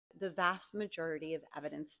the vast majority of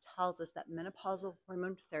evidence tells us that menopausal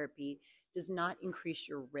hormone therapy does not increase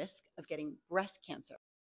your risk of getting breast cancer.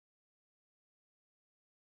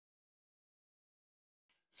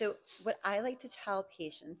 So, what I like to tell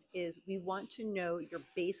patients is we want to know your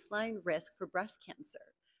baseline risk for breast cancer,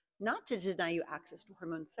 not to deny you access to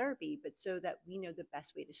hormone therapy, but so that we know the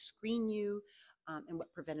best way to screen you and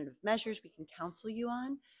what preventative measures we can counsel you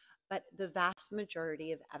on. But the vast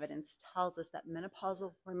majority of evidence tells us that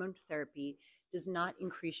menopausal hormone therapy does not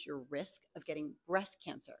increase your risk of getting breast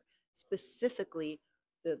cancer. Specifically,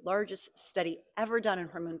 the largest study ever done in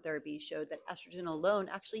hormone therapy showed that estrogen alone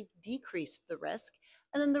actually decreased the risk,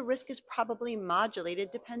 and then the risk is probably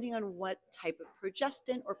modulated depending on what type of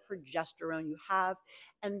progestin or progesterone you have.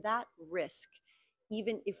 And that risk,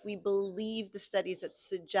 even if we believe the studies that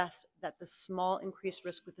suggest that the small increased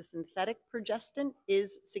risk with the synthetic progestin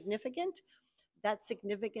is significant, that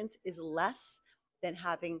significance is less than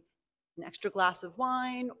having an extra glass of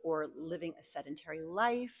wine or living a sedentary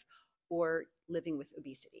life or living with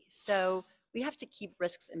obesity. So we have to keep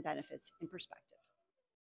risks and benefits in perspective.